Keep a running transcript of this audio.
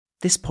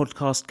This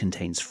podcast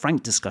contains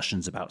frank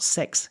discussions about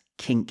sex,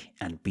 kink,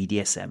 and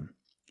BDSM.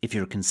 If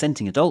you're a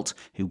consenting adult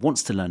who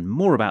wants to learn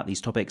more about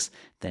these topics,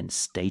 then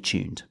stay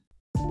tuned.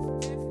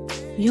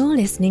 You're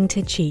listening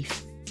to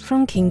Chief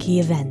from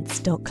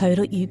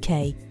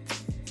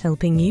kinkyevents.co.uk,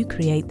 helping you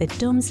create the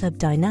dom-sub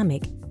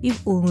dynamic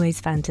you've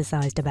always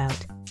fantasized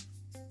about.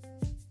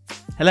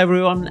 Hello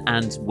everyone,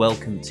 and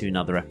welcome to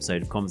another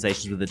episode of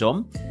Conversations with the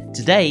Dom.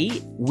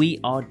 Today we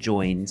are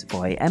joined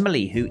by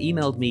Emily, who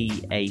emailed me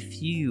a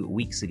few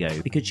weeks ago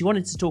because she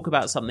wanted to talk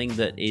about something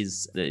that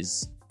is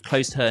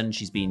close to her and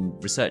she's been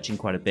researching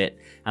quite a bit,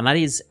 and that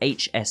is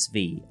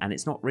HSV. And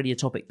it's not really a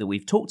topic that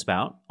we've talked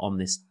about on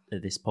this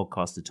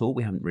podcast at all.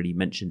 We haven't really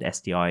mentioned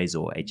STIs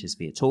or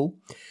HSV at all.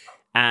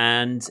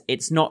 And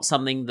it's not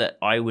something that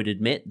I would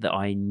admit that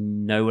I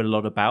know a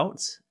lot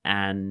about.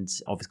 And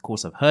of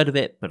course, I've heard of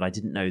it, but I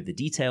didn't know the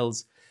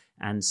details.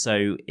 And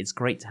so it's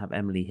great to have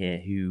Emily here,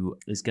 who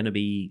is going to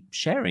be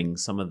sharing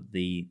some of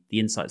the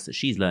insights that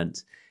she's learnt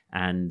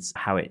and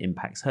how it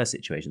impacts her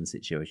situation, the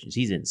situation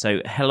she's in.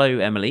 So hello,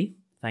 Emily.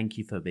 Thank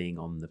you for being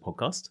on the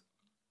podcast.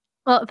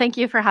 Well, thank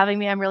you for having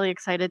me. I'm really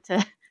excited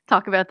to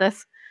talk about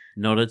this.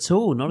 Not at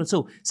all. Not at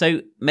all.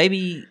 So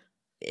maybe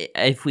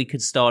if we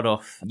could start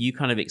off, you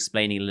kind of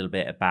explaining a little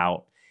bit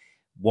about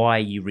why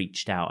you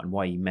reached out and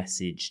why you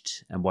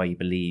messaged and why you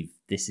believe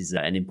this is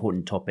an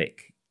important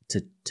topic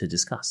to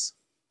discuss.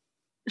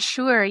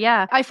 Sure,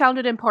 yeah. I found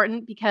it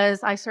important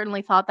because I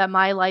certainly thought that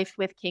my life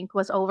with kink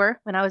was over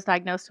when I was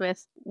diagnosed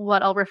with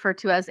what I'll refer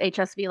to as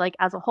HSV, like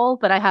as a whole.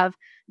 But I have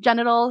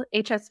genital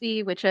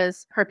HSV, which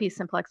is herpes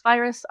simplex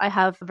virus. I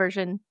have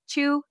version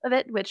 2 of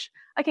it, which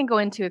I can go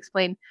into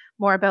explain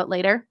more about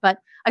later. But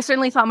I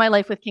certainly thought my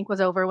life with kink was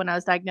over when I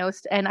was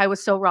diagnosed, and I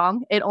was so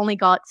wrong. It only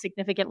got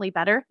significantly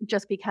better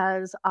just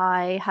because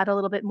I had a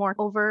little bit more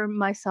over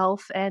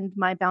myself and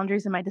my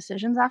boundaries and my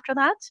decisions after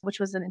that, which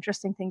was an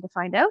interesting thing to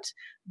find out.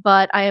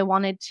 But I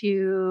wanted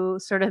to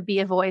sort of be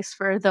a voice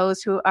for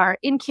those who are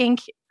in kink,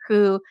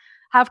 who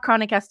have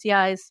chronic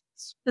STIs,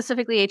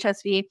 specifically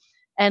HSV,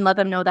 and let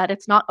them know that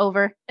it's not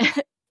over.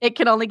 It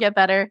can only get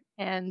better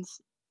and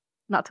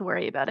not to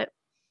worry about it.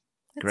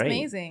 That's Great.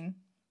 Amazing.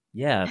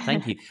 Yeah,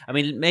 thank you. I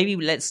mean, maybe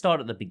let's start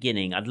at the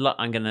beginning.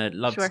 I'm going to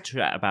love Sure. to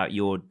chat about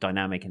your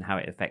dynamic and how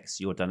it affects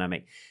your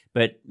dynamic.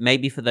 But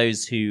maybe for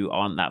those who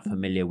aren't that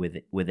familiar with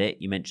it,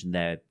 you mentioned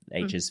there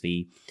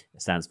HSV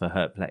stands for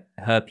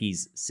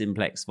herpes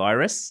simplex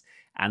virus,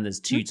 and there's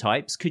two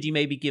types. Could you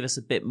maybe give us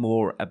a bit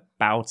more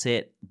about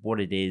it,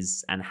 what it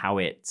is, and how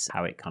it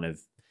kind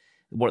of,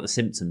 what the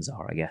symptoms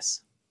are, I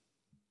guess?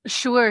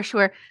 Sure.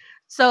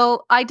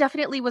 So I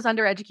definitely was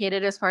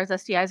undereducated as far as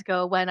STIs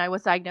go when I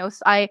was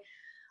diagnosed.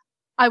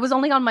 I was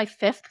only on my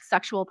 5th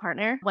sexual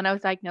partner when I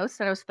was diagnosed,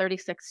 and I was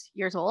 36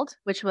 years old,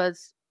 which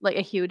was like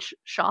a huge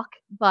shock.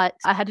 But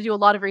I had to do a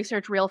lot of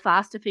research real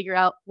fast to figure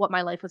out what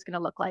my life was going to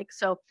look like.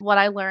 So what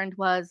I learned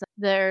was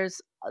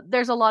there's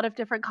a lot of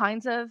different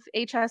kinds of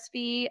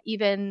HSV,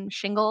 even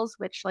shingles,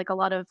 which like a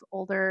lot of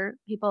older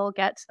people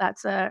get.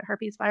 That's a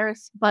herpes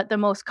virus. But the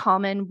most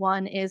common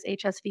one is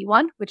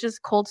HSV1, which is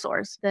cold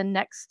sores. The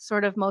next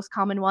sort of most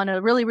common one,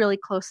 a really, really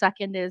close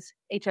second, is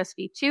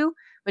HSV2,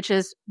 which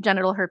is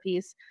genital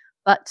herpes.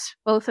 But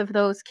both of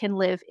those can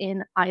live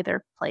in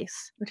either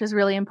place, which is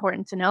really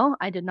important to know.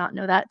 I did not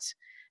know that,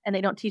 and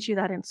they don't teach you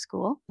that in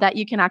school, that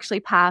you can actually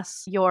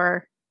pass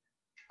your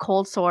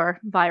cold sore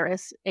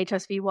virus,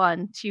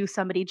 HSV1, to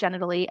somebody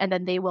genitally, and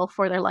then they will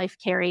for their life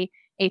carry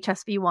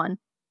HSV1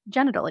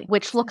 genitally,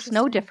 which looks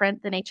no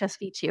different than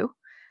HSV2.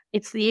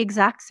 It's the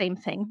exact same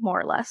thing, more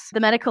or less.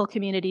 The medical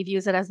community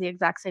views it as the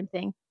exact same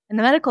thing, and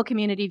the medical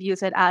community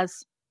views it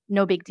as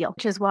no big deal,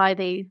 which is why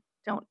they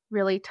don't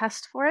really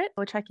test for it,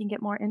 which I can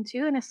get more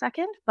into in a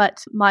second.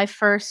 But my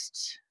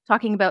first,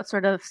 talking about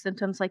sort of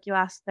symptoms like you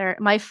asked there,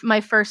 my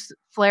first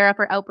flare-up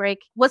or outbreak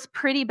was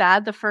pretty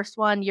bad. The first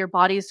one, your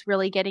body's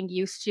really getting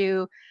used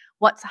to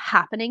what's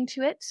happening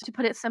to it, to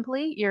put it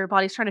simply. Your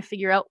body's trying to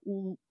figure out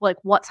like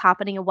what's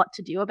happening and what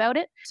to do about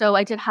it. So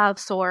I did have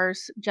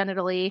sores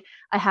genitally.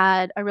 I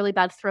had a really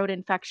bad throat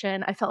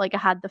infection. I felt like I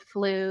had the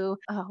flu.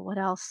 Oh, what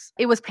else?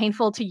 It was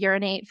painful to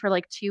urinate for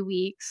like 2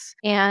 weeks.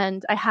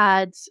 And I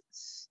had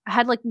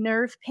like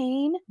nerve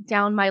pain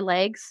down my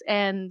legs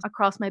and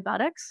across my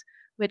buttocks,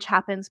 which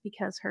happens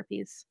because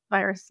herpes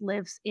virus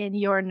lives in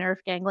your nerve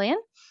ganglion.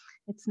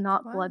 It's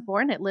not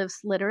bloodborne. It lives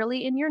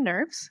literally in your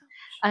nerves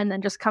and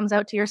then just comes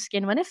out to your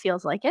skin when it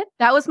feels like it.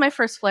 That was my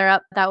first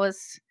flare-up. That was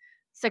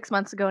 6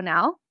 months ago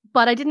now,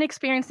 but I didn't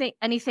experience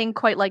anything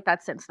quite like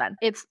that since then.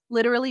 It's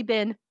literally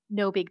been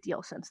no big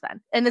deal since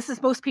then. And this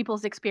is most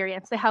people's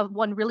experience. They have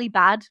one really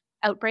bad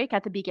outbreak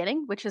at the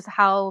beginning, which is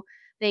how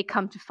they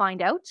come to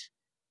find out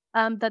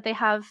that they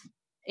have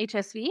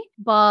HSV.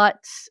 But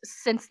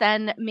since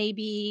then,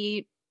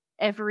 maybe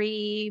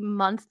every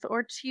month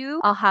or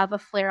two, I'll have a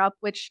flare up,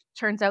 which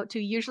turns out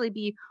to usually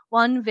be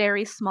one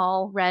very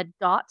small red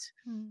dot,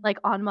 like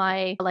on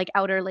my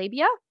outer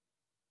labia.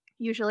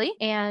 usually,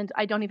 and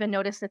I don't even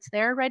notice it's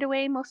there right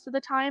away most of the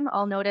time.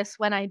 I'll notice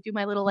when I do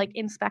my little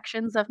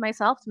inspections of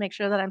myself to make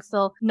sure that I'm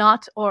still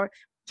not, or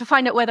to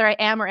find out whether I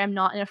am or am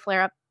not in a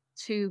flare-up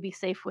to be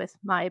safe with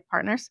my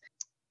partners.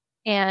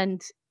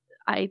 And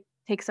I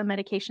take some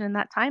medication in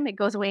that time. It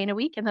goes away in a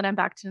week and then I'm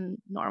back to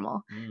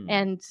normal.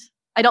 And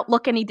I don't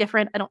look any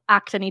different. I don't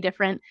act any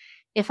different.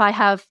 If I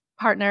have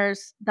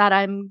partners that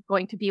I'm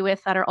going to be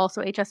with that are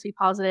also HSV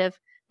positive,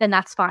 then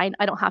that's fine.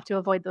 I don't have to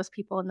avoid those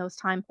people in those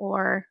time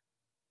or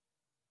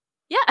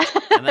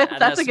and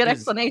that's a good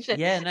explanation.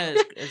 Yeah, no,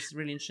 it's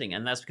really interesting.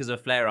 And that's because a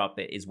flare-up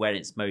is when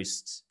it's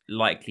most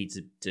likely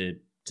to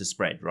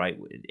spread, right?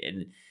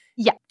 And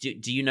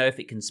do you know if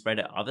it can spread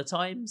at other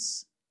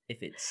times?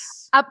 If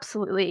it's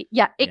absolutely,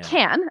 it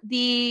can.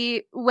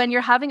 When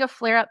you're having a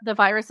flare-up, the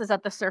virus is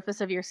at the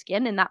surface of your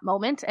skin in that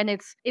moment, and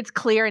it's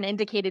clear and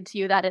indicated to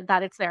you that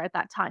it's there at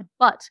that time.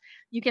 But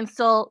you can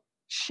still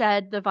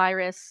shed the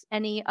virus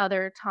any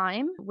other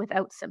time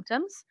without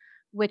symptoms,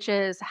 which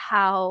is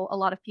how a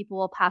lot of people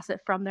will pass it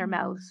from their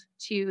mouths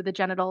to the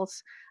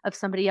genitals of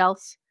somebody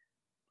else.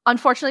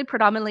 Unfortunately,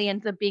 predominantly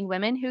ends up being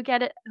women who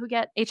get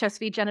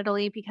HSV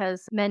genitally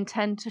because men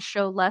tend to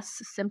show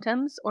less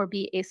symptoms or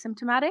be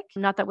asymptomatic.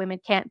 Not that women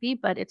can't be,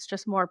 but it's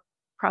just more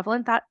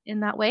prevalent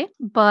in that way.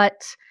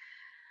 But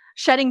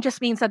shedding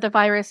just means that the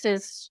virus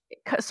is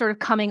sort of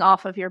coming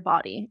off of your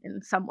body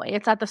in some way.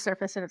 It's at the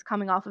surface and it's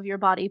coming off of your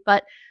body.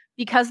 But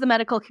because the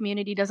medical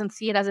community doesn't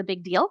see it as a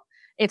big deal,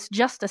 it's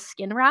just a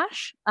skin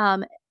rash.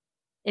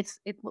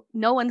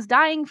 No one's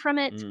dying from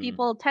it.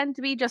 People tend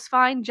to be just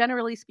fine,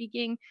 generally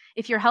speaking.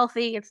 If you're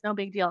healthy, it's no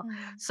big deal.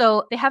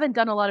 So they haven't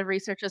done a lot of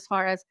research as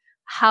far as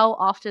how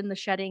often the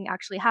shedding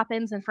actually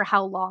happens and for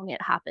how long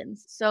it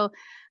happens. So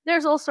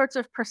there's all sorts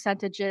of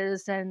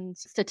percentages and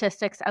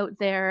statistics out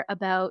there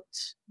about,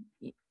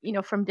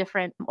 from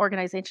different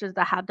organizations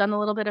that have done a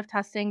little bit of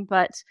testing,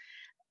 but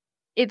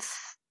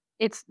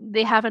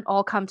they haven't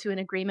all come to an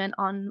agreement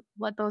on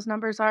what those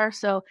numbers are.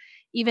 So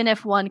even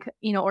if one,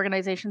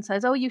 organization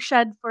says, oh, you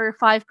shed for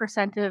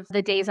 5% of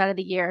the days out of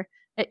the year,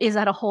 is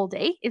that a whole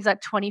day? Is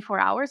that 24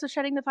 hours of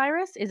shedding the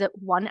virus? Is it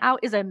 1 hour?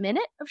 Is it a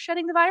minute of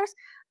shedding the virus?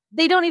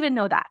 They don't even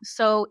know that.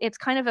 So it's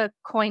kind of a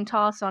coin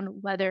toss on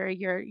whether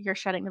you're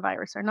shedding the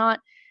virus or not.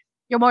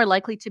 You're more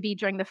likely to be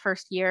during the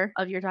first year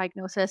of your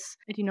diagnosis,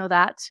 if you know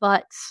that.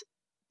 But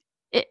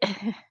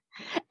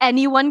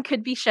anyone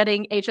could be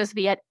shedding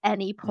HSV at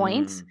any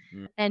point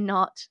and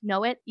not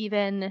know it,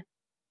 even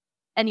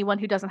anyone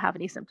who doesn't have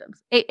any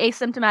symptoms.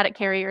 Asymptomatic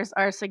carriers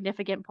are a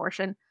significant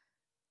portion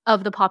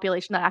of the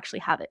population that actually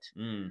have it.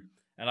 And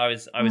I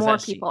was more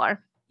actually, people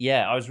are.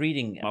 Yeah, I was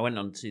reading. I went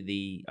on to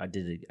I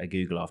did a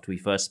Google after we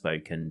first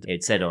spoke, and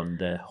it said on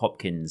the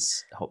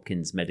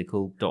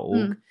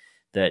hopkinsmedical.org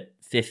that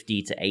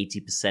 50 to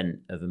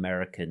 80% of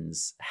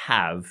Americans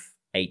have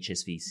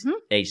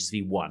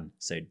HSV1,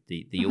 so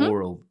the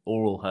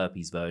oral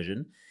herpes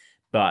version,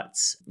 but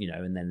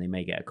and then they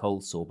may get a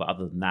cold sore, but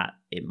other than that,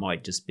 it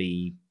might just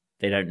be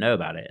they don't know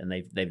about it and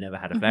they've never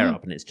had a flare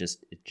up, and it's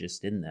just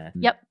in there.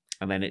 Yep.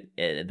 And then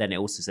it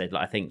also said,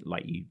 I think,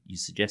 like you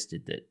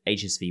suggested, that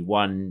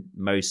HSV1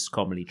 most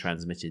commonly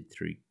transmitted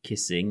through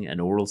kissing and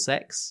oral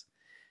sex,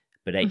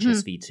 but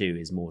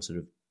HSV2 is more sort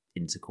of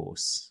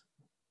intercourse.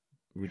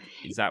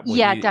 Is that what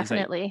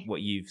definitely. Is that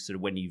what you've sort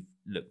of, when you've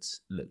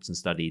looked and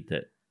studied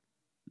that?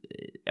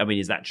 I mean,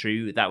 is that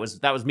true? That was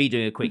me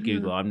doing a quick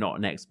Google. I'm not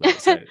an expert,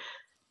 so.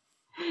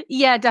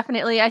 Yeah,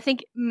 definitely. I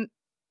think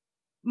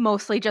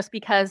mostly just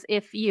because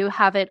if you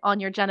have it on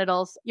your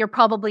genitals, you're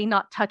probably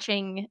not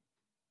touching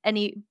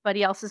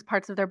anybody else's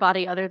parts of their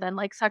body other than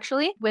like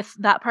sexually with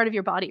that part of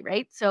your body,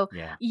 right? So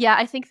yeah,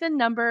 I think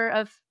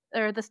the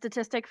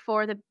statistic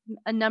for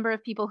a number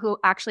of people who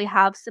actually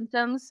have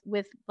symptoms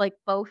with like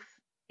both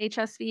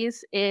HSVs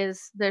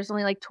is there's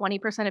only like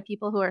 20% of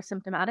people who are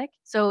symptomatic.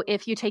 So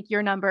if you take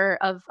your number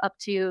of up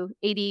to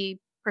 80%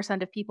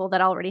 of people that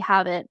already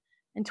have it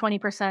and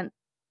 20%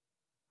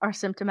 are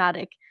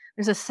symptomatic,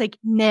 there's a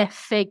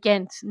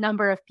significant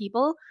number of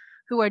people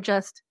who are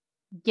just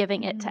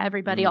giving it to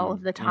everybody all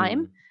of the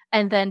time.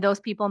 And then those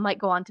people might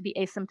go on to be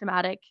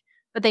asymptomatic,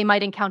 but they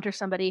might encounter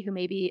somebody who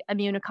may be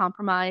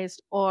immunocompromised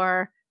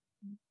or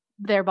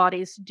their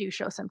bodies do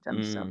show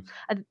symptoms. So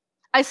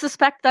I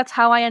suspect that's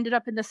how I ended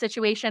up in the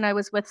situation. I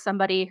was with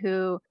somebody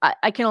who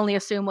I can only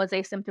assume was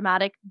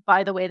asymptomatic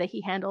by the way that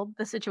he handled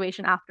the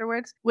situation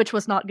afterwards, which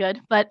was not good.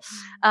 But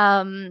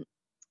I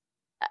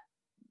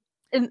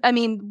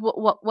mean,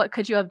 what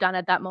could you have done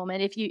at that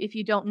moment if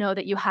you don't know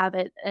that you have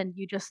it and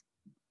you just,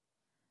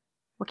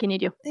 what can you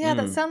do? Yeah,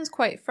 that sounds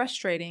quite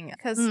frustrating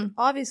because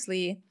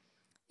obviously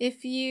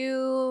if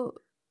you,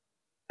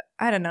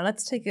 I don't know,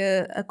 let's take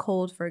a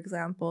cold, for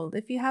example.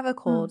 If you have a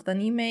cold, then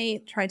you may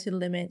try to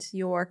limit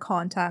your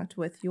contact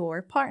with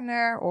your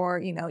partner or,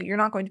 you're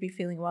not going to be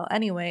feeling well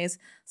anyways.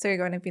 So you're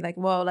going to be like,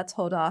 whoa, let's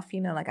hold off.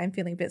 Like I'm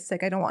feeling a bit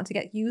sick. I don't want to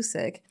get you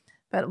sick.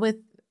 But with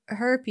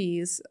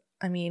herpes,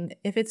 I mean,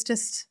 if it's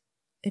just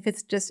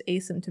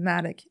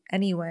asymptomatic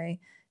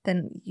anyway,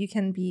 then you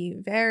can be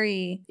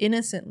very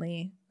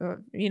innocently,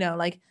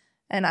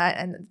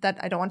 and that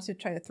I don't want to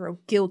try to throw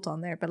guilt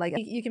on there, but like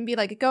you can be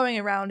like going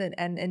around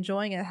and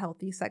enjoying a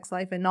healthy sex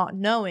life and not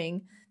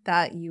knowing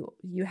that you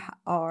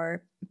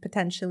are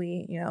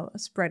potentially,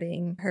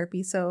 spreading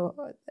herpes. So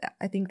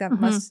I think that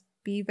must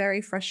be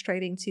very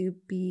frustrating to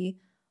be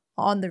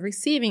on the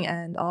receiving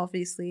end,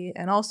 obviously,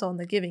 and also on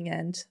the giving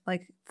end,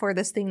 like for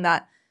this thing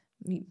that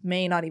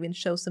may not even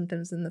show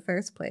symptoms in the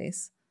first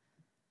place.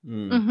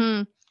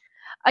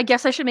 I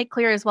guess I should make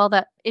clear as well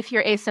that if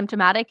you're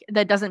asymptomatic,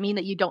 that doesn't mean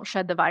that you don't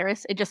shed the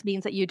virus. It just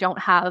means that you don't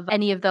have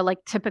any of the like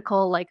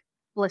typical like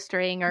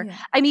blistering or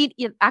I mean,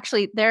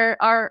 actually, there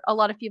are a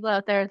lot of people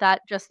out there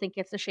that just think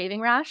it's a shaving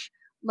rash.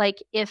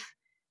 Like if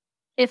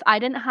I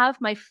didn't have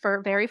my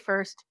very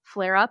first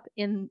flare up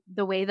in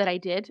the way that I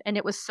did, and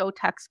it was so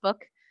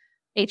textbook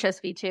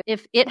HSV2,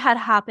 if it had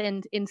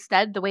happened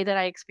instead the way that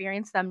I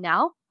experience them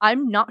now,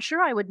 I'm not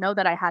sure I would know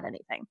that I had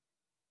anything.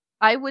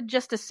 I would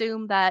just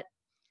assume that,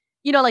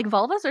 like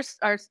vulvas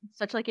are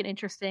such like an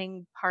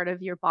interesting part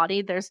of your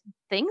body. There's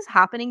things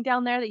happening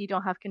down there that you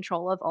don't have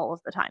control of all of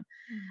the time.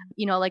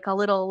 Like a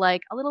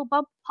little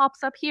bump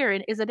pops up here,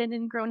 and is it an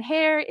ingrown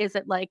hair? Is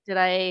it like, did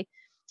I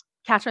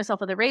catch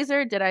myself with a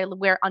razor? Did I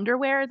wear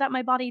underwear that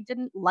my body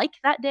didn't like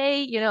that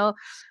day?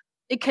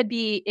 It could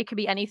be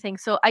anything.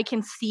 So I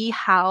can see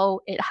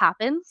how it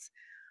happens.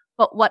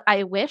 But what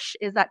I wish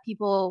is that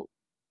people,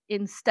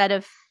 instead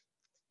of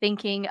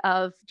thinking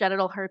of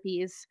genital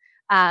herpes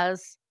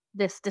as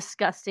this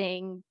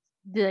disgusting,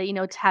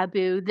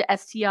 taboo, the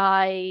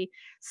STI,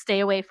 stay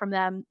away from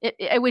them.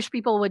 I wish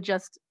people would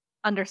just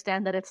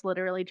understand that it's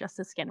literally just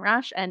a skin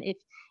rash. And if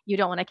you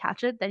don't want to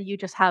catch it, then you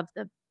just have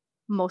the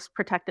most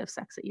protective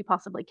sex that you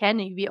possibly can,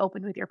 and you be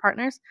open with your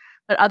partners.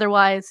 But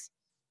otherwise,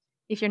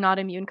 if you're not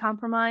immune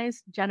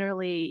compromised,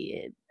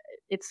 generally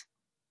it's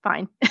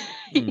fine.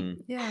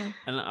 Yeah.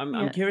 And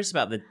I'm curious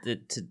about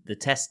the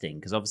testing,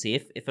 because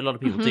obviously if a lot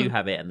of people do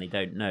have it and they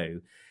don't know,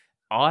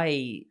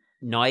 I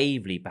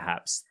naively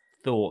perhaps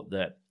thought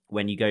that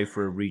when you go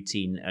for a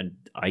routine, and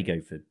I go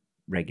for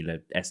regular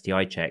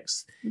STI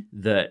checks,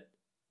 that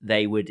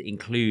they would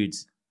include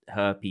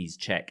herpes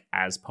check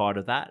as part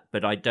of that,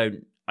 but I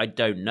don't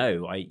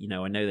know. I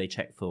know they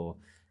check for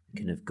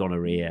kind of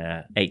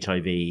gonorrhea,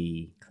 HIV,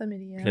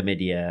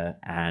 chlamydia,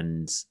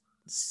 and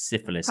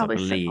syphilis, probably I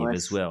believe, syphilis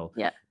as well.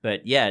 Yeah.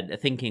 But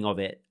thinking of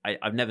it, I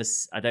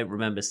don't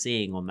remember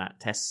seeing on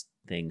that test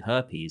thing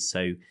herpes.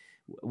 So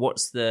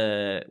what's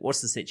the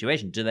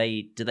situation? Do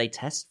they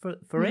test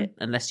for it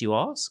unless you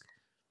ask?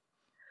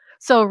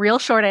 So real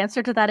short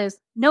answer to that is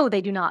no,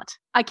 they do not.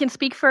 I can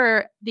speak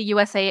for the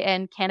USA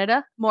and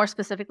Canada more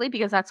specifically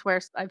because that's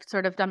where I've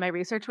sort of done my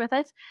research with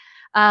it.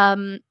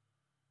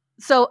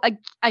 So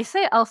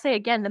I'll say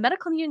again, the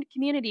medical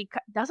community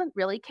doesn't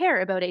really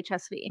care about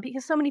HSV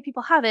because so many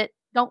people have it.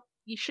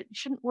 You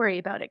shouldn't worry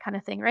about it, kind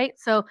of thing, right?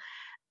 So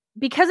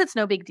because it's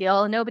no big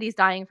deal, nobody's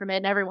dying from it,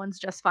 and everyone's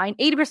just fine.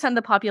 80% of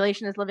the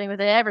population is living with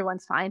it.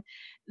 Everyone's fine.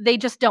 They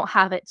just don't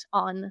have it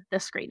on the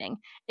screening.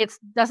 It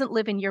doesn't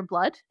live in your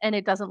blood, and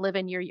it doesn't live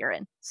in your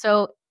urine.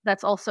 So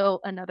that's also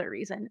another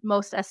reason.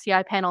 Most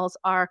STI panels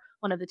are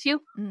one of the two,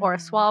 or a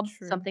swab,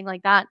 something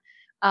like that.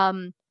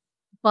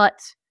 But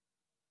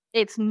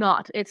it's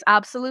not. It's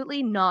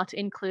absolutely not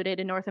included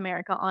in North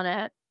America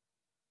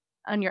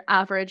on your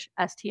average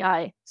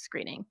STI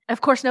screening.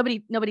 Of course,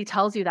 nobody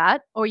tells you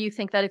that, or you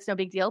think that it's no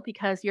big deal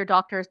because your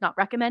doctor is not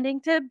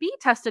recommending to be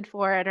tested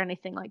for it or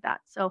anything like that.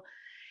 So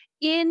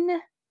in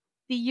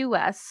the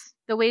US,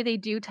 the way they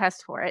do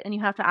test for it, and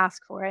you have to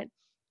ask for it,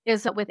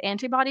 is with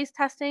antibodies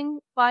testing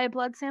by a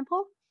blood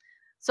sample.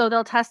 So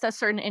they'll test at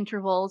certain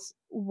intervals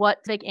what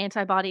big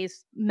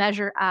antibodies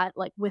measure at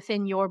like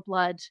within your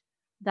blood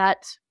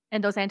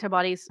and those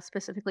antibodies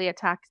specifically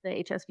attack the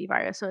HSV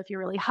virus. So if you're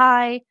really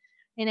high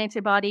in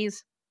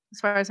antibodies,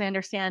 as far as I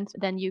understand,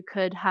 then you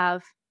could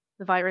have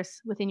the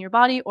virus within your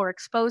body or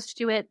exposed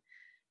to it.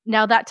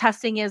 Now that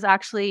testing is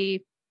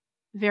actually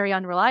very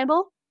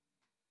unreliable.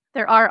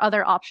 There are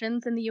other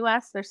options in the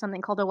US. There's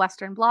something called a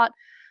Western blot,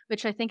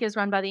 which I think is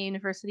run by the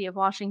University of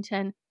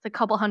Washington. It's a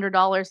couple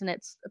 $100 and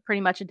it's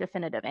pretty much a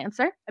definitive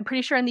answer. I'm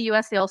pretty sure in the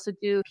US they also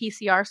do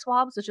PCR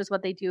swabs, which is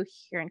what they do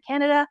here in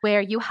Canada,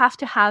 where you have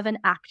to have an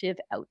active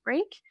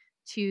outbreak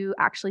to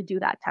actually do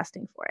that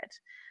testing for it.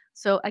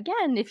 So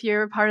again, if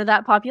you're part of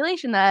that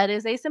population that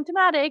is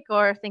asymptomatic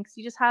or thinks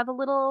you just have a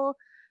little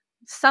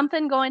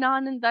something going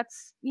on, and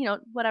that's,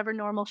 whatever,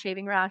 normal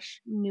shaving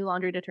rash, new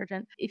laundry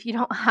detergent. If you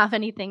don't have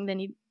anything,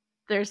 then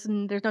there's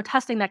no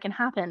testing that can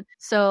happen.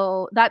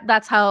 So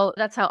that's how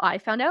I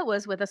found out,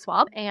 was with a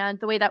swab. And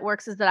the way that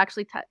works is that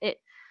actually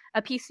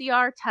a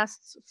PCR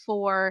tests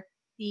for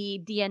the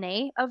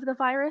DNA of the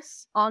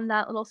virus on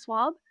that little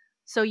swab.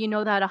 So you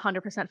know that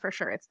 100% for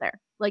sure it's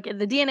there. Like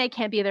the DNA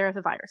can't be there if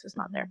the virus is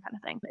not there, kind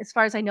of thing. As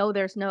far as I know,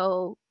 there's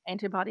no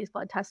antibodies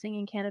blood testing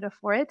in Canada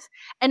for it.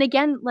 And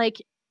again, like,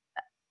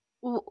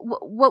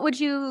 how would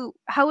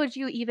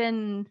you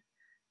even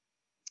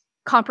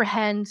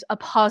comprehend a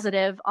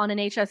positive on an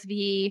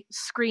HSV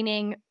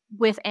screening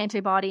with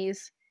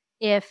antibodies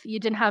if you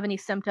didn't have any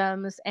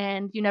symptoms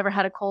and you never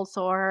had a cold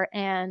sore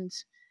and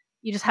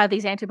you just have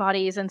these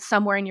antibodies and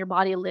somewhere in your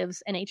body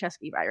lives an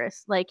HSV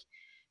virus? Like,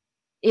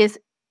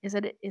 is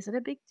it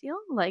a big deal?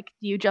 Like,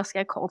 do you just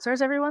get cold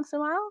sores every once in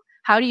a while?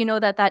 How do you know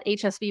that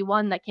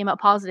HSV1 that came out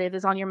positive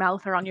is on your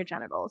mouth or on your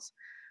genitals?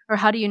 Or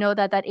how do you know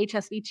that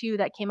HSV2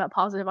 that came out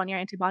positive on your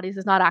antibodies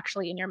is not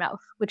actually in your mouth,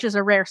 which is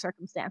a rare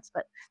circumstance,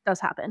 but does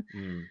happen.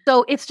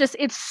 So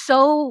it's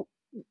so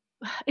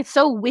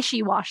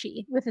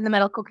wishy-washy within the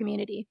medical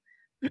community.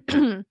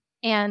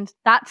 And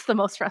that's the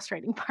most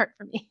frustrating part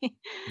for me.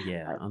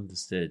 Yeah,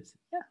 understood.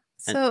 Yeah.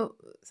 So,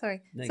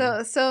 sorry.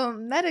 So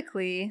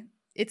medically,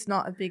 it's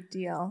not a big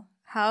deal.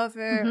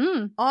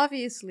 However,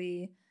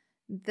 obviously,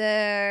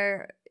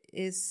 there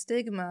is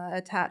stigma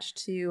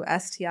attached to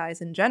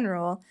STIs in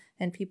general,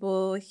 and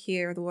people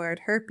hear the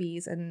word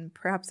herpes and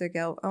perhaps they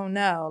go, oh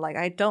no, like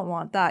I don't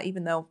want that,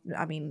 even though,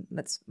 I mean,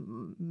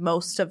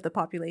 most of the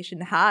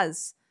population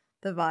has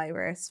the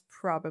virus,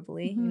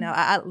 probably,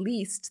 at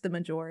least the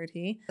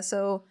majority.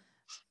 So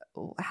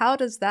how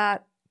does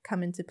that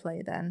come into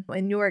play then?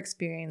 In your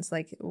experience,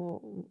 like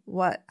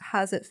what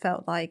has it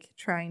felt like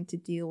trying to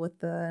deal with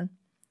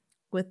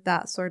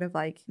that sort of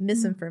like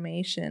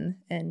misinformation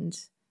and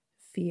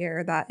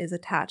fear that is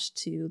attached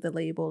to the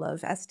label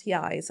of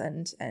STIs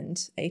and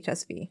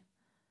HSV?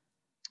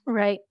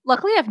 Right.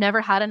 Luckily, I've never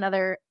had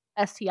another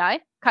STI.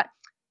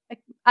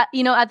 At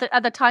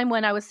the time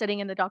when I was sitting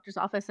in the doctor's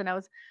office and I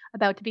was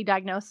about to be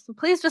diagnosed, so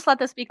please just let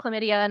this be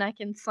chlamydia and I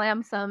can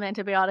slam some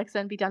antibiotics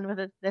and be done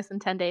with this in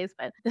 10 days.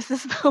 But this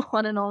is the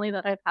one and only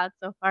that I've had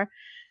so far.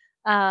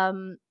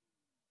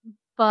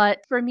 But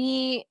for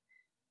me,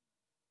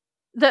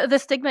 the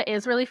stigma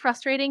is really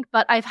frustrating,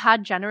 but I've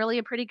had generally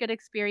a pretty good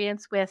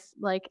experience with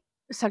like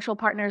sexual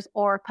partners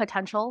or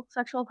potential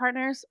sexual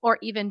partners, or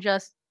even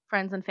just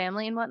friends and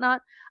family and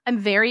whatnot. I'm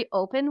very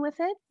open with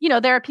it.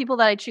 There are people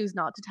that I choose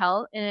not to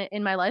tell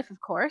in my life, of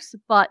course,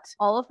 but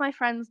all of my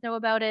friends know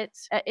about it.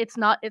 It's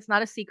not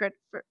a secret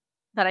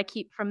that I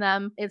keep from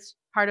them. It's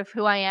part of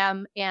who I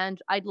am, and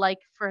I'd like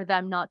for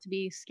them not to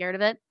be scared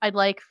of it. I'd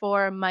like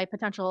for my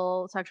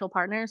potential sexual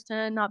partners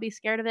to not be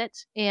scared of it.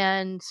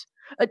 And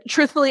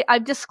truthfully,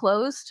 I've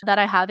disclosed that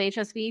I have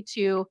HSV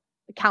to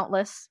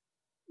countless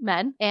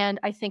men, and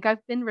I think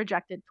I've been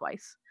rejected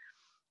twice.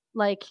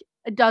 Like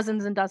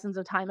dozens and dozens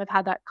of times I've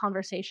had that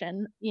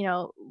conversation,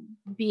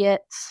 be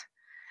it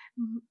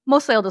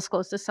mostly I'll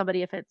disclose to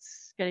somebody if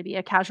it's going to be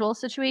a casual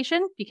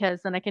situation,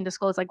 because then I can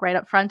disclose like right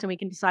up front and we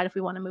can decide if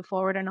we want to move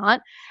forward or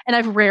not. And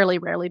I've rarely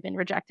been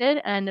rejected.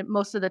 And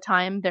most of the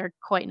time they're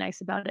quite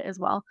nice about it as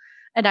well.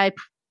 And I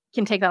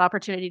can take that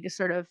opportunity to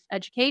sort of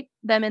educate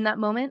them in that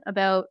moment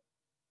about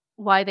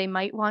why they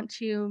might want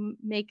to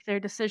make their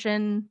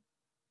decision,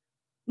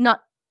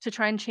 not to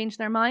try and change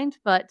their mind,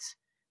 but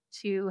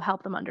to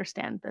help them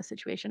understand the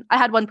situation. I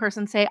had one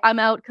person say, I'm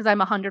out because I'm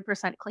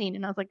 100% clean.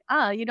 And I was like,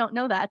 you don't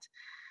know that.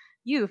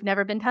 You've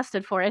never been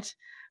tested for it.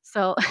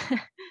 So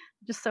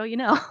just so you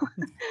know.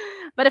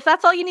 But if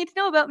that's all you need to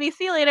know about me,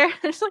 see you later.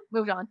 Just like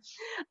moved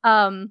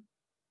on.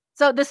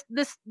 So this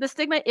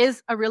stigma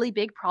is a really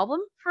big problem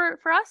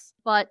for us.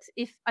 But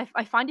if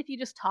I find if you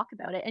just talk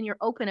about it and you're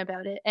open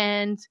about it,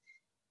 and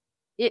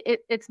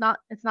it's not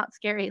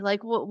scary.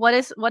 Like what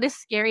is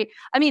scary?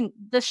 I mean,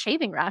 the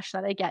shaving rash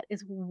that I get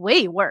is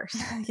way worse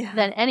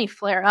than any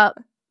flare up.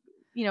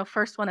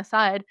 First one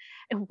aside,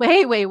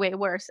 way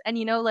worse. And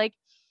like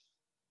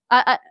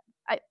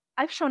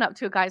I've shown up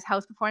to a guy's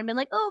house before and been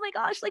like, oh my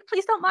gosh, like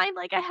please don't mind,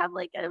 like I have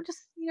like just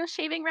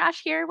shaving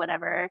rash here,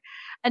 whatever,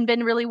 and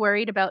been really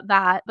worried about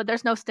that. But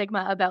there's no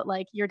stigma about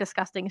like your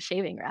disgusting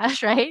shaving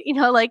rash, right?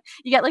 Like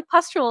you get like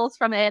pustules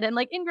from it and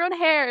like ingrown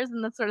hairs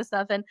and that sort of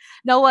stuff, and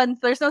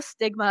there's no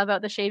stigma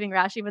about the shaving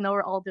rash, even though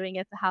we're all doing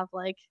it to have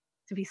like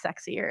to be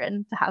sexier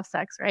and to have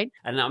sex, right?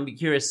 And I'm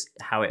curious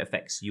how it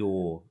affects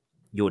your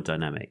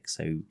dynamic.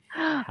 So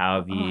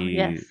how have you?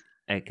 Yes.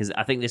 Because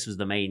I think this was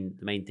the main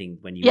thing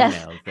when you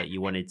emailed, that you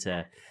wanted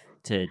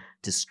to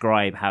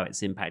describe how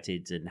it's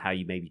impacted and how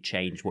you maybe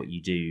change what you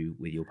do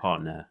with your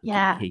partner.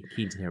 Yeah.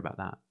 Keen to hear about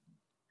that.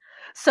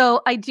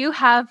 So I do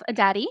have a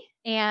daddy,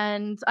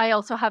 and I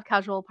also have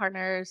casual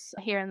partners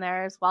here and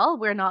there as well.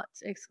 We're not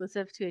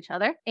exclusive to each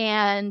other.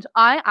 And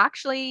I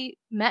actually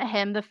met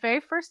him the very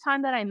first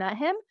time that I met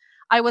him.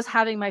 I was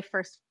having my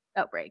first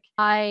outbreak.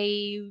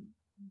 I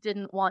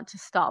didn't want to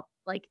stop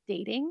like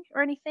dating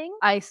or anything.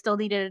 I still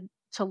needed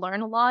to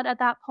learn a lot at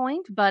that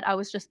point, but I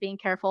was just being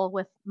careful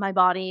with my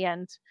body.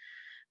 And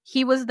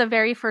he was the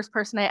very first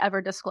person I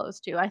ever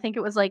disclosed to. I think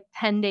it was like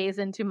 10 days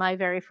into my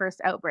very first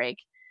outbreak.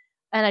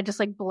 And I just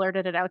like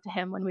blurted it out to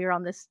him when we were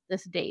on this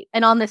date.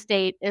 And on this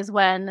date is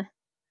when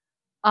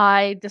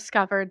I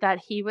discovered that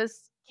he was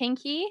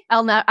kinky.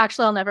 I'll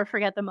never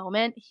forget the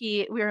moment.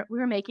 We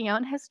were making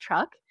out in his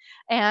truck,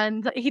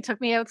 and he took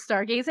me out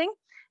stargazing.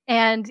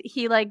 And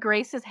he like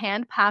grazed his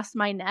hand past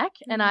my neck,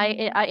 and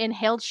I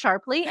inhaled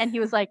sharply, and he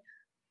was like,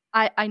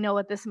 I know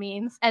what this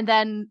means. And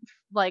then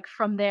like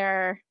from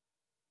there,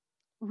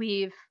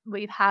 we've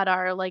had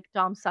our like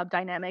dom sub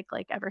dynamic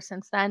like ever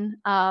since then.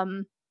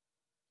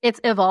 It's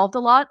evolved a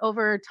lot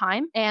over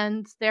time,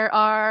 and there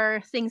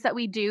are things that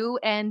we do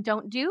and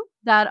don't do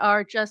that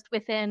are just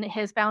within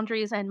his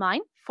boundaries and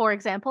mine. For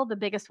example, the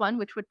biggest one,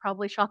 which would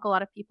probably shock a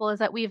lot of people, is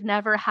that we've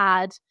never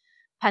had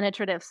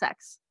penetrative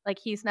sex. Like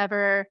his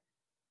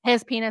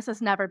penis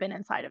has never been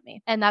inside of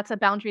me. And that's a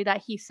boundary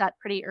that he set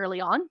pretty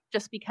early on,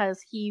 just because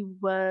he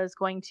was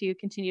going to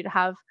continue to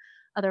have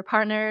other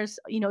partners,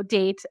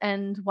 date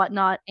and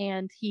whatnot.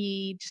 And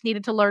he just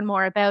needed to learn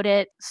more about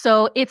it.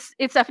 So it's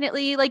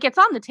definitely like it's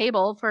on the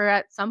table for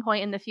at some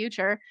point in the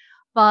future.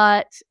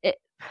 But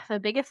the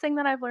biggest thing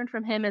that I've learned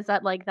from him is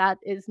that like that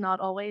is not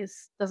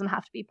always, doesn't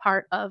have to be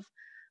part of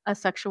a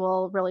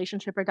sexual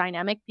relationship or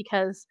dynamic,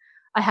 because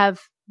I have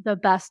the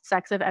best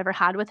sex I've ever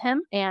had with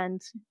him, and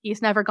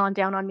he's never gone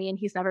down on me and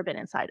he's never been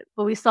inside it.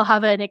 But we still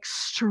have an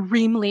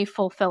extremely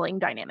fulfilling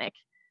dynamic.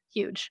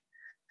 Huge.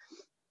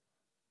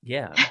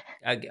 Yeah.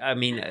 I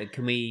mean,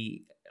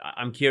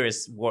 I'm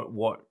curious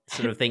what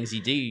sort of things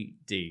you do,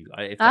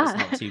 if that's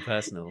not too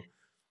personal.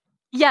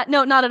 Yeah,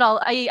 no, not at all.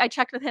 I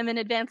checked with him in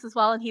advance as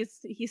well, and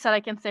he said I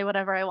can say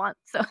whatever I want.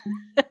 So,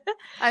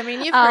 I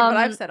mean, you've heard what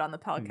I've said on the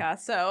podcast,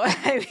 so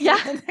I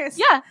mean,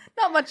 yeah,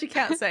 not much you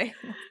can't say.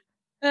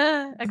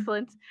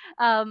 Excellent.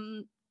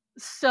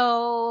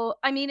 So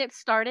I mean, it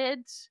started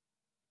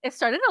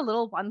a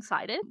little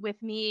one-sided with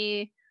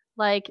me,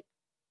 like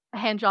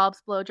hand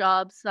jobs, blow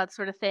jobs, that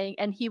sort of thing,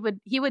 and he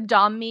would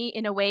dom me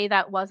in a way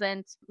that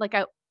wasn't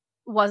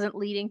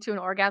leading to an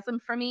orgasm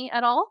for me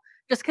at all.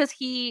 Just because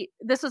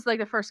this was like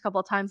the first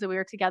couple of times that we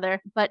were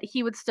together, but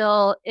he would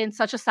still, in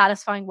such a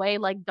satisfying way,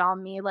 like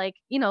dom me, like,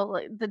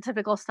 like the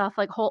typical stuff,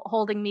 like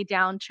holding me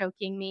down,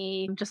 choking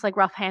me, just like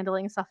rough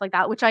handling and stuff like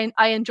that, which I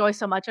enjoy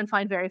so much and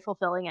find very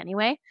fulfilling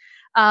anyway.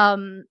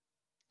 And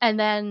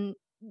then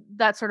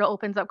that sort of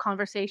opens up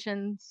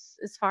conversations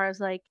as far as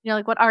like,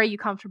 like, what are you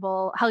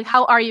comfortable?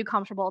 How are you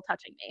comfortable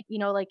touching me?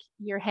 Like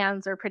your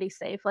hands are pretty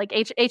safe. Like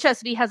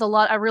HSV has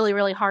a really,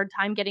 really hard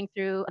time getting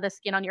through the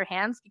skin on your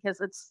hands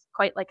because it's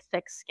quite like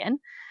thick skin.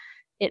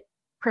 It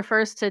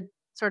prefers to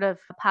sort of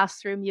pass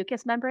through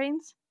mucous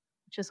membranes,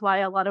 which is why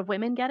a lot of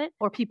women get it,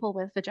 or people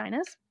with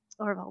vaginas.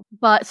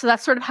 But so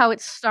that's sort of how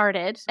it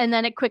started. And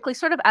then it quickly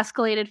sort of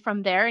escalated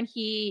from there. And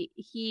he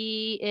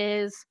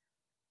is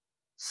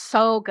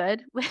so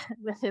good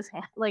with his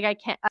hand. Like I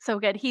can't, so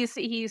good. He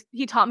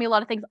taught me a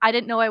lot of things. I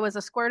didn't know I was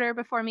a squirter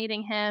before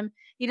meeting him.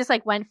 He just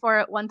like went for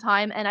it one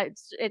time, and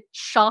it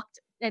shocked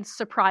and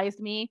surprised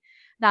me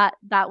that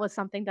was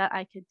something that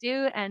I could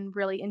do and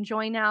really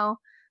enjoy now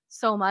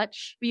so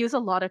much. We use a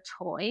lot of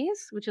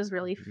toys, which is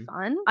really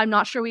fun. I'm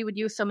not sure we would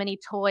use so many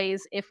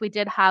toys if we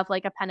did have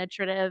like a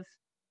penetrative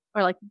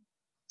or like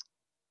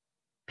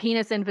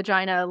penis and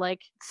vagina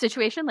like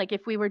situation. Like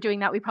if we were doing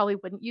that, we probably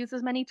wouldn't use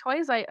as many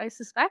toys, I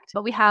suspect.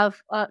 But we have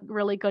a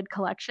really good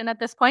collection at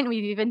this point.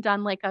 We've even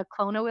done like a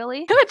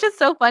clone-a-willy, which is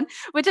so fun,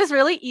 which is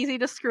really easy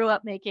to screw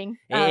up making.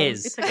 It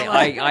is.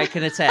 I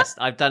can attest.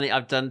 I've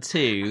done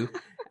 2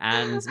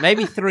 and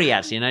maybe 3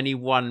 actually, and only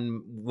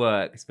 1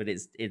 works, but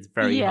it's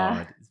very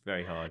hard. It's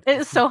very hard.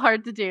 It's so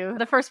hard to do.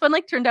 The first one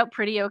like turned out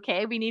pretty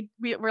okay.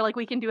 We're like,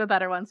 we can do a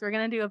better one, so we're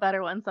gonna do a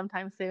better one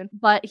sometime soon.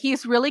 But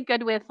he's really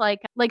good with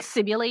like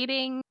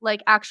simulating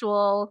like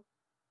actual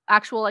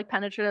like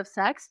penetrative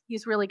sex.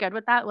 He's really good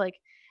with that, like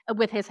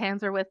with his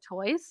hands or with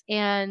toys.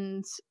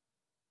 And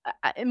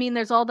I mean,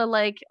 there's all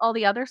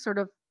the other sort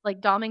of like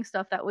doming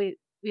stuff that we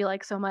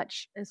like so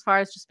much, as far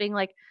as just being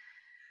like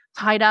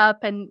tied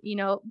up and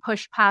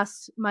push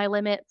past my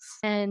limits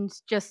and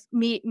just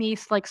me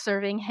like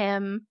serving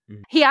him.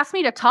 He asked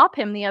me to top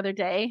him the other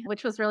day,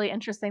 which was really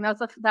interesting. That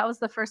was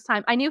the first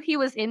time I knew he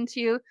was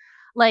into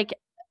like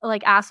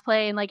ass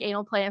play and like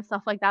anal play and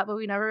stuff like that, but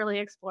we never really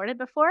explored it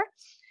before.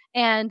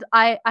 And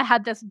I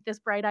had this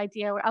bright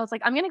idea where I was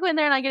like, I'm gonna go in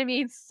there and I'm gonna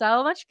be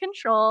so much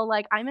control,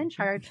 like I'm in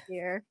charge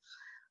here.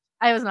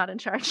 I was not in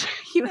charge.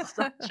 He was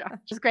still in charge.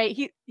 It's great.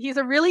 He's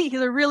a really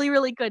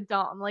really good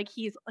dom. Like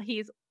he's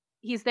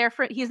there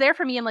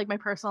for me in like my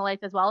personal life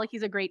as well. Like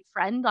he's a great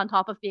friend on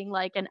top of being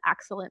like an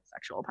excellent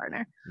sexual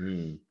partner.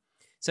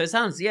 So it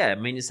sounds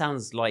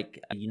like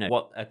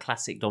what a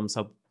classic dom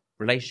sub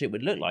relationship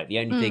would look like. The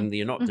only thing that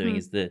you're not doing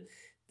is the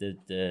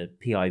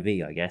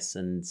PIV, I guess,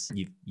 and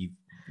you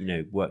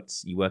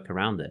work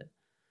around it.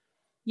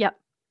 Yep,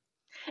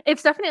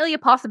 it's definitely a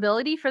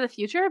possibility for the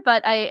future,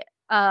 but I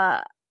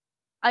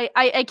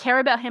care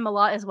about him a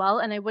lot as well,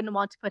 and I wouldn't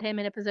want to put him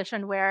in a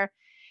position where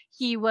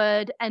he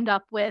would end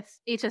up with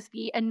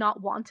HSV and not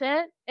want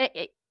it.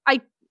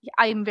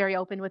 I'm very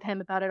open with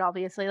him about it,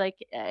 obviously. Like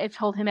I've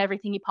told him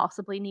everything he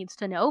possibly needs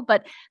to know,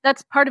 but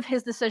that's part of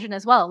his decision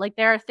as well. Like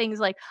there are things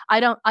like I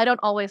don't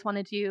always want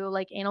to do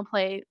like anal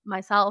play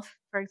myself,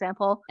 for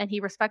example, and he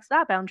respects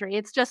that boundary.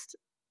 It just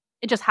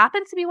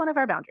happens to be one of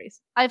our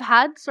boundaries. I've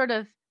had sort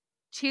of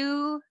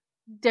 2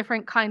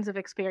 different kinds of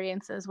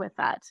experiences with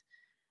that.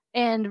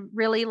 And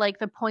really, like,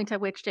 the point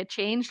at which it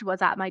changed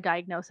was at my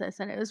diagnosis.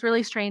 And it was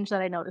really strange that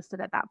I noticed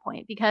it at that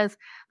point, because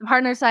the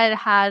partners I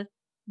had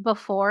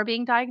before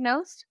being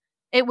diagnosed,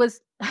 it was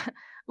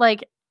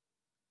like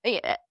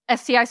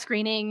STI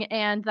screening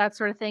and that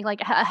sort of thing.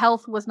 Like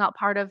health was not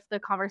part of the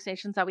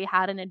conversations that we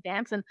had in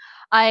advance. And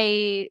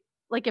I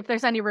like if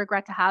there's any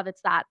regret to have,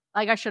 it's that.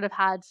 Like I should have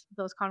had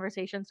those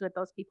conversations with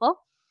those people.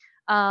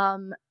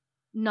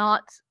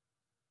 Not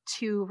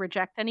to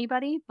reject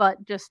anybody, but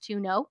just to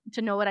know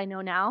what I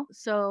know now.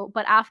 So,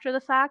 but after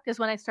the fact is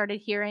when I started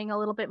hearing a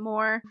little bit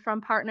more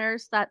from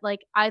partners that like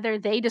either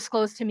they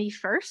disclosed to me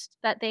first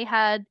that they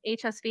had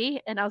HSV,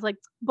 and I was like,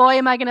 boy,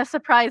 am I going to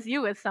surprise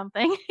you with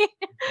something.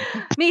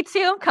 Me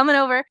too, coming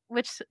over,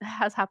 which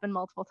has happened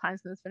multiple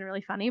times and it's been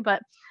really funny.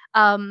 But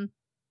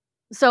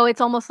so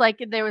it's almost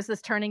like there was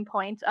this turning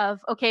point of,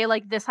 okay,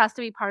 like this has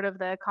to be part of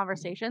the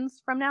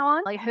conversations from now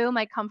on. Like, who am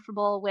I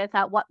comfortable with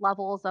at what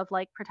levels of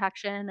like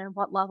protection and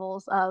what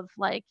levels of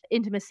like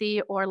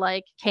intimacy or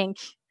like kink,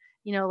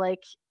 like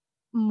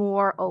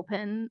more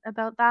open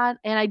about that.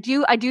 And I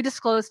do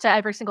disclose to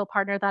every single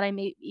partner that I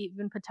may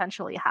even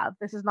potentially have.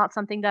 This is not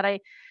something that I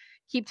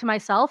keep to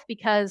myself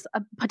because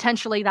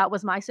potentially that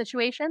was my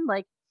situation.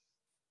 Like,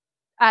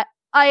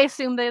 I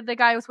assume the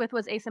guy I was with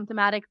was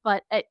asymptomatic,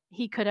 but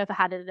he could have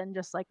had it and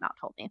just like not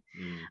told me.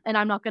 And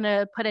I'm not going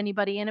to put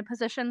anybody in a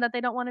position that they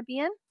don't want to be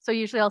in. So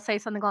usually I'll say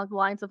something along the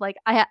lines of like,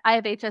 I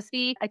have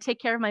HSV. I take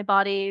care of my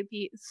body.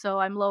 So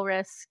I'm low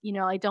risk.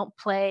 I don't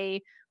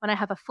play when I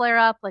have a flare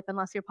up, like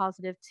unless you're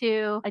positive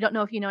too. I don't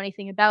know if you know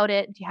anything about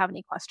it. Do you have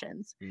any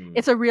questions?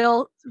 It's a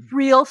real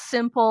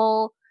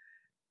simple.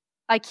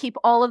 I keep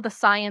all of the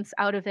science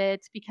out of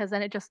it because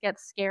then it just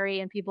gets scary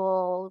and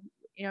people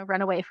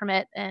run away from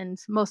it. And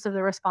most of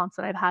the response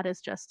that I've had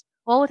is just,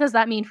 well, what does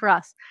that mean for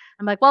us?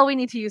 I'm like, well, we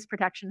need to use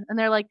protection. And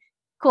they're like,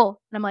 cool.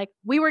 And I'm like,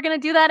 we were going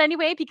to do that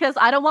anyway because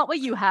I don't want what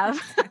you have.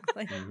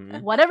 Exactly.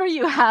 Whatever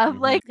you have.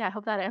 Like, yeah, I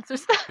hope that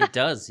answers that. It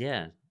does,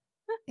 yeah.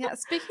 Yeah,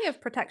 speaking of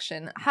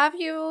protection, have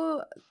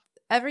you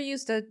ever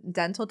used a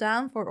dental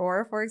dam for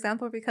Aura, for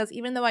example? Because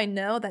even though I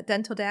know that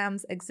dental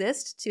dams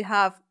exist to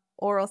have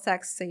oral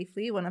sex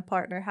safely when a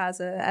partner has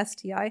a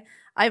STI,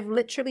 I've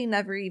literally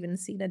never even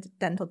seen a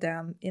dental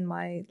dam in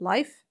my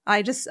life.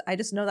 I just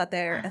know that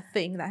they're a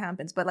thing that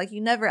happens, but like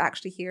you never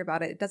actually hear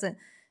about it.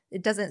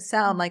 It doesn't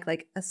sound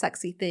like a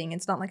sexy thing.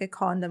 It's not like a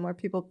condom where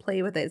people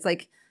play with it. It's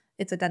like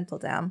it's a dental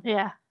dam.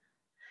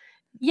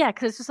 Yeah,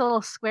 because it's just a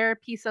little square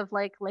piece of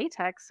like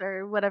latex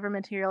or whatever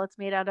material it's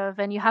made out of,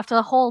 and you have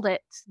to hold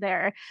it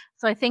there.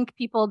 So I think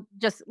people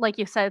just, like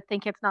you said,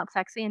 think it's not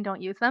sexy and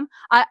don't use them.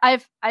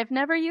 I've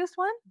never used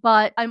one,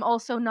 but I'm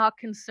also not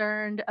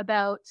concerned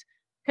about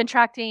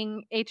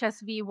contracting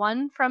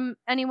HSV1 from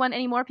anyone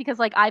anymore because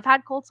like I've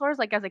had cold sores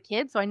like as a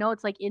kid, so I know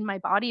it's like in my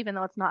body even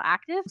though it's not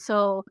active.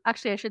 So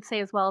actually I should say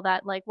as well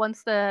that like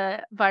once the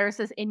virus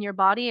is in your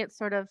body, it's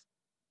sort of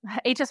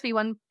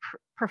HSV1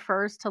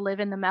 prefers to live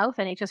in the mouth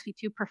and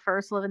HSV2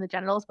 prefers to live in the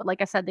genitals, but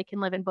like I said, they can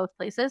live in both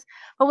places.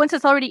 But once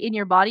it's already in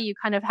your body, you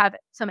kind of have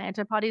some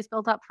antibodies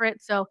built up for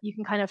it, so you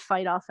can kind of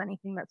fight off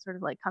anything that sort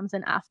of like comes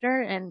in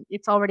after, and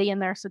it's already in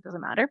there, so it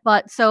doesn't matter.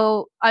 But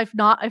so I've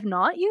not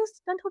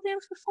used dental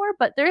dams before,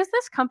 but there is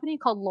this company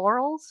called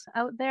Laurel's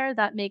out there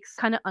that makes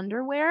kind of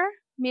underwear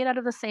made out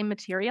of the same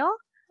material.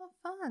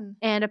 Fun.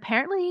 And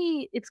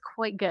apparently it's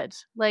quite good.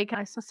 Like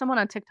I saw someone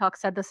on TikTok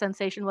said the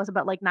sensation was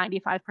about like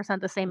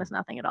 95% the same as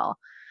nothing at all.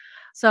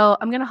 So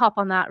I'm gonna hop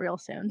on that real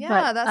soon.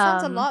 Yeah, that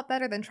sounds a lot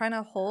better than trying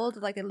to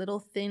hold like a little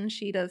thin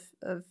sheet of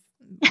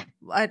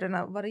I don't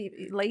know,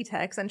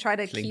 latex and try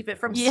to keep it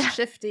from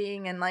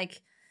shifting and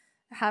like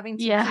having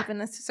to keep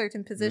in a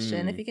certain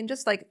position. If you can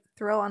just like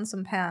throw on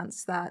some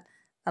pants that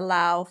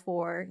allow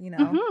for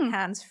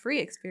hands-free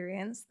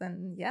experience,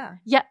 then yeah,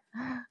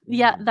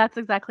 that's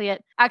exactly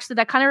it. Actually,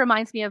 that kind of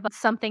reminds me of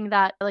something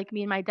that like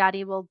me and my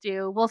daddy will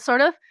do. We'll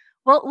sort of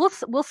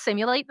we'll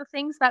simulate the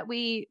things that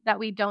we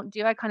don't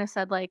do. I kind of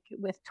said like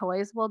with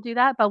toys we'll do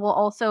that, but we'll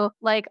also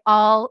like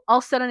I'll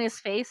sit on his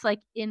face like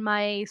in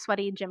my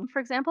sweaty gym, for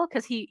example,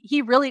 because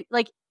he really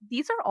like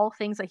these are all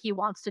things that he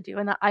wants to do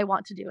and that I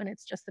want to do, and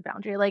it's just the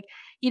boundary. Like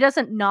he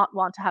doesn't not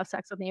want to have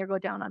sex with me or go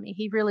down on me.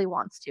 He really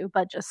wants to,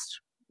 but just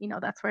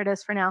that's where it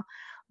is for now.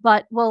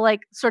 But we'll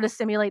like sort of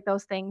simulate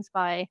those things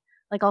by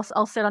like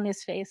I'll sit on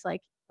his face like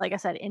I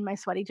said in my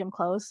sweaty gym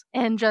clothes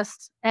and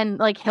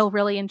like he'll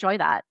really enjoy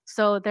that.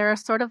 So there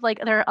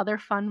are other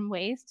fun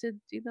ways to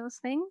do those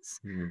things,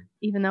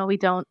 even though we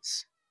don't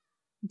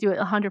do it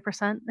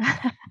 100%.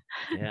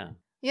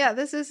 Yeah,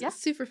 this is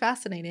super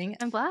fascinating.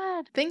 I'm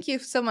glad. Thank you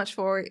so much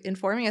for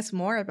informing us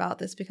more about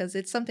this because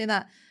it's something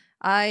that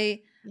I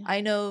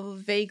know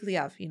vaguely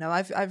of.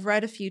 I've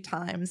read a few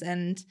times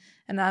and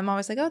I'm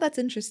always like, oh, that's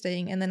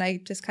interesting, and then I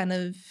just kind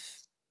of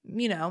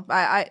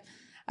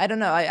I don't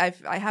know,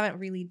 I haven't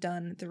really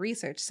done the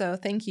research, so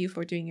thank you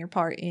for doing your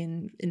part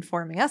in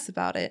informing us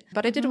about it.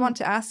 But I did want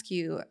to ask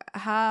you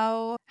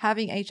how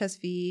having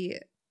HSV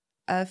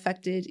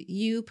affected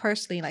you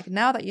personally. Like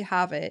now that you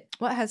have it,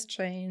 what has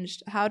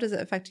changed? How does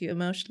it affect you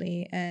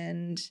emotionally,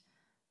 and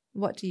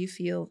what do you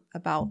feel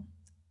about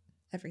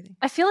everything?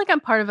 I feel like I'm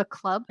part of a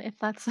club, if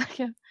that's like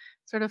a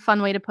sort of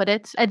fun way to put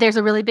it. There's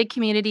a really big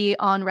community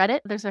on Reddit.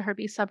 There's a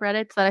herpes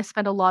subreddit that I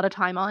spend a lot of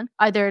time on,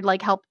 either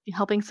like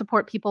helping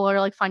support people or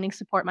like finding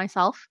support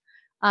myself.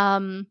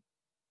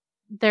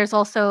 There's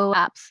also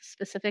apps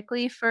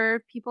specifically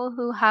for people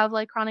who have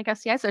like chronic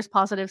STIs. There's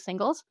Positive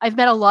Singles. I've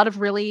met a lot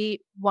of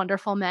really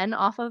wonderful men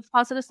off of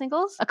Positive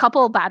Singles, a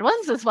couple of bad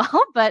ones as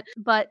well.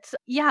 But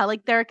yeah,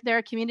 like there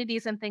are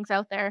communities and things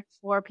out there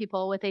for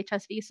people with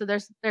HSV. So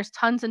there's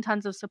tons and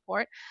tons of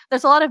support.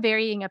 There's a lot of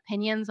varying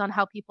opinions on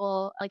how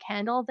people like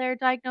handle their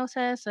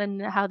diagnosis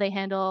and how they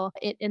handle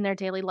it in their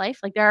daily life.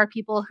 Like there are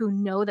people who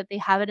know that they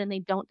have it and they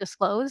don't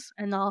disclose,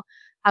 and they'll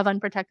have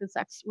unprotected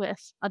sex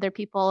with other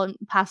people and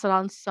pass it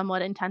on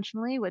somewhat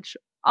intentionally, which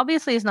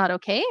obviously is not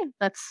okay.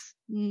 That's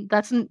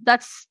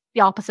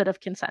the opposite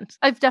of consent.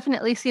 I've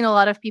definitely seen a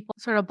lot of people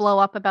sort of blow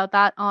up about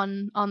that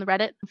on the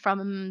Reddit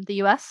from the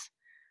US.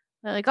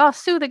 They're like, oh,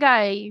 sue the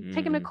guy,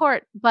 take him to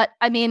court. But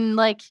I mean,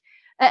 like,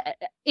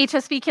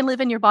 HSV can live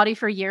in your body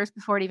for years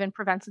before it even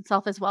prevents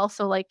itself as well.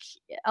 So like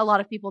a lot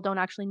of people don't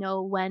actually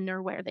know when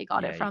or where they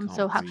got it from.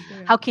 So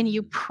how can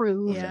you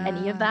prove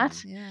any of that?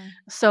 Yeah.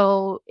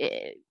 So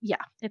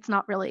it's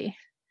not really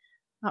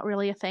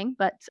a thing.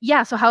 But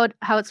yeah, so how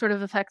it sort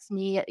of affects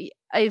me,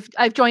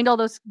 I've joined all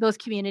those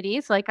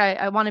communities. Like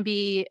I want to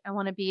be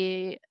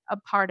a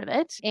part of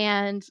it.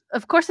 And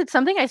of course it's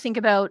something I think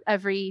about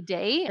every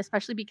day,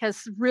 especially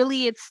because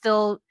really it's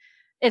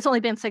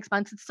only been 6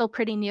 months. It's still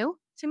pretty new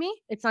to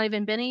me. It's not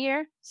even been a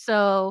year.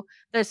 So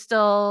there's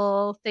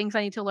still things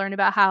I need to learn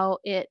about how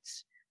it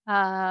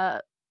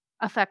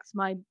affects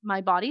my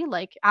body.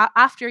 Like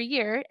after a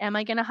year, am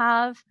I going to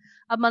have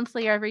a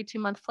monthly or every 2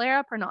 month flare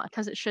up or not?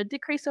 Because it should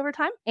decrease over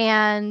time.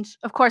 And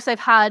of course, I've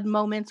had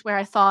moments where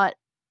I thought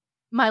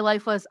my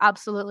life was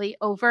absolutely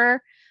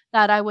over,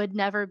 that I would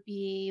never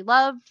be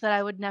loved, that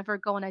I would never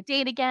go on a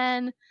date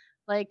again.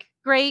 Like,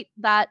 great,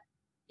 that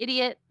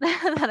idiot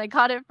that I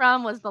got it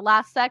from was the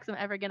last sex I'm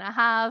ever going to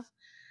have.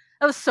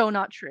 That was so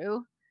not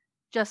true.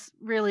 Just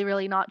really,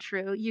 really not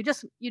true. You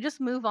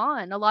just move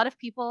on. A lot of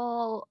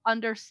people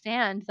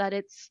understand that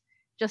it's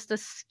just a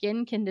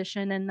skin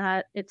condition and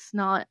that it's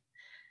not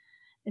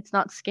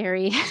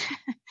scary.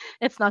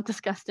 It's not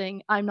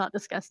disgusting. I'm not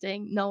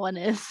disgusting. No one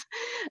is.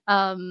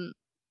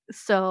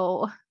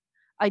 So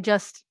I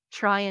just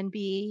try and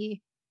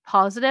be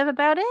positive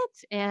about it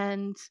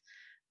and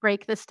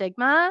break the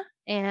stigma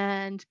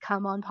and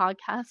come on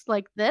podcasts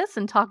like this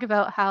and talk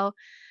about how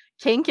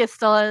kink is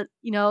still a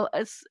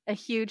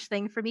huge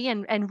thing for me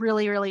and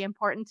really, really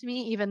important to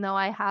me, even though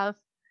I have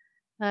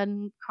a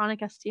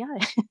chronic STI.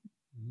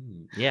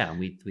 Yeah, and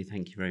we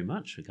thank you very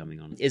much for coming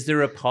on. Is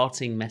there a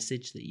parting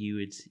message that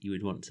you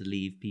would want to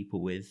leave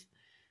people with?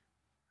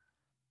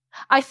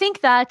 I think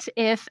that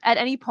if at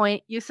any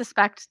point you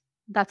suspect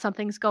that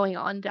something's going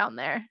on down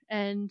there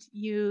and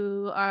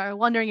you are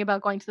wondering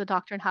about going to the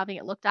doctor and having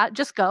it looked at,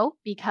 just go,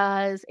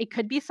 because it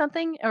could be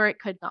something or it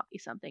could not be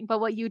something. But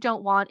what you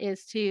don't want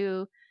is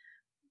to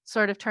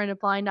sort of turn a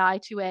blind eye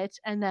to it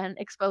and then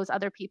expose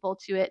other people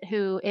to it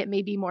who it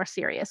may be more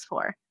serious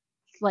for.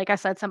 Like I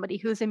said, somebody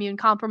who's immune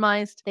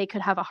compromised, they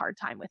could have a hard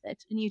time with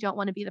it. And you don't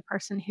want to be the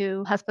person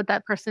who has put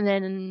that person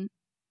in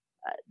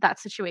that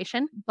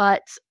situation.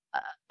 But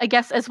I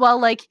guess as well,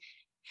 like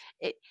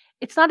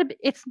it's not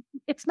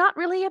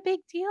really a big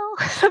deal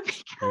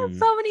because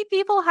so many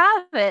people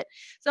have it.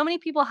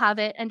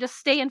 And just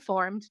stay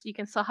informed. You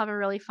can still have a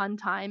really fun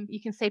time.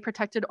 You can stay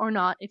protected or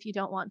not if you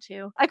don't want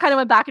to. I kind of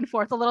went back and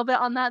forth a little bit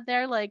on that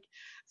there, like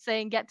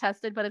saying get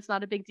tested, but it's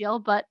not a big deal.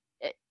 But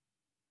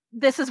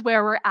this is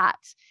where we're at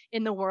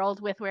in the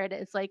world with where it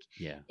is. Like,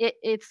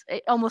 it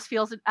almost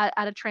feels at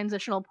a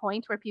transitional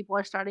point where people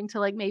are starting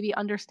to like maybe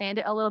understand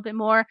it a little bit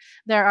more.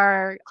 There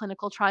are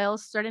clinical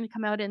trials starting to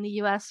come out in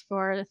the US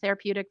for the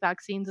therapeutic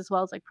vaccines as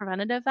well as like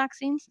preventative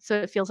vaccines.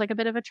 So it feels like a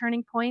bit of a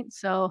turning point.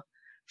 So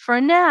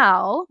for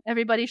now,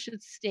 everybody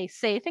should stay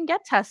safe and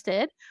get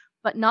tested,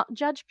 but not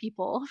judge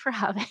people for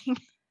having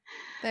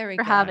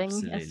having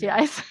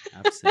STIs.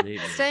 Absolutely.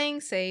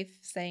 Staying safe,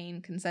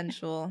 sane,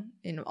 consensual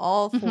in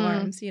all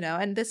forms,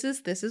 and this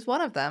is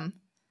one of them.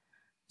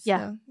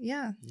 So,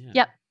 yeah.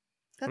 Yep.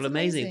 Well,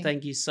 amazing.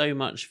 Thank you so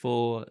much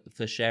for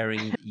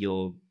sharing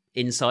your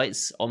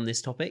insights on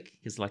this topic,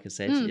 because like I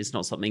said, it's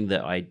not something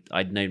that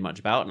I'd known much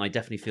about, and I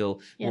definitely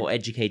feel more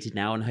educated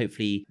now, and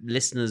hopefully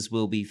listeners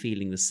will be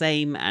feeling the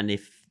same. And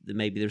if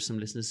maybe there's some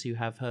listeners who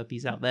have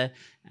herpes out there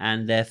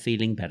and they're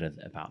feeling better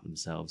about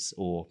themselves,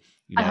 or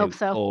I hope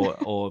so.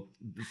 or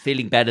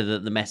feeling better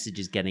that the message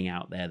is getting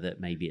out there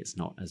that maybe it's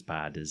not as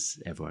bad as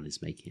everyone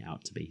is making it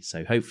out to be.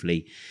 So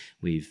hopefully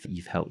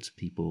you've helped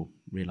people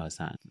realize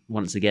that.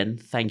 Once again,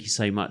 thank you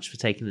so much for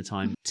taking the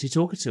time to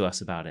talk to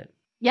us about it.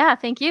 Yeah,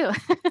 thank you.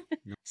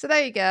 So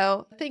there you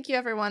go. Thank you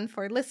everyone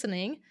for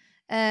listening.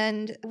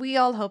 And we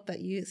all hope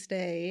that you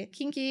stay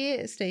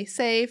kinky, stay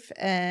safe,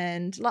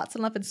 and lots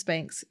of love and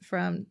spanks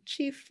from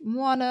Chief,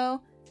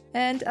 Moano,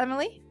 and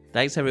Emily.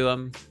 Thanks,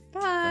 everyone.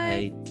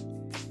 Bye. Bye.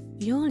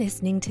 You're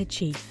listening to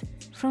Chief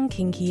from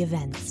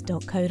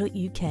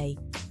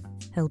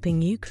kinkyevents.co.uk,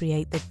 helping you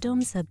create the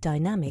dom sub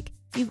dynamic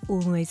you've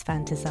always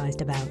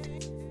fantasized about.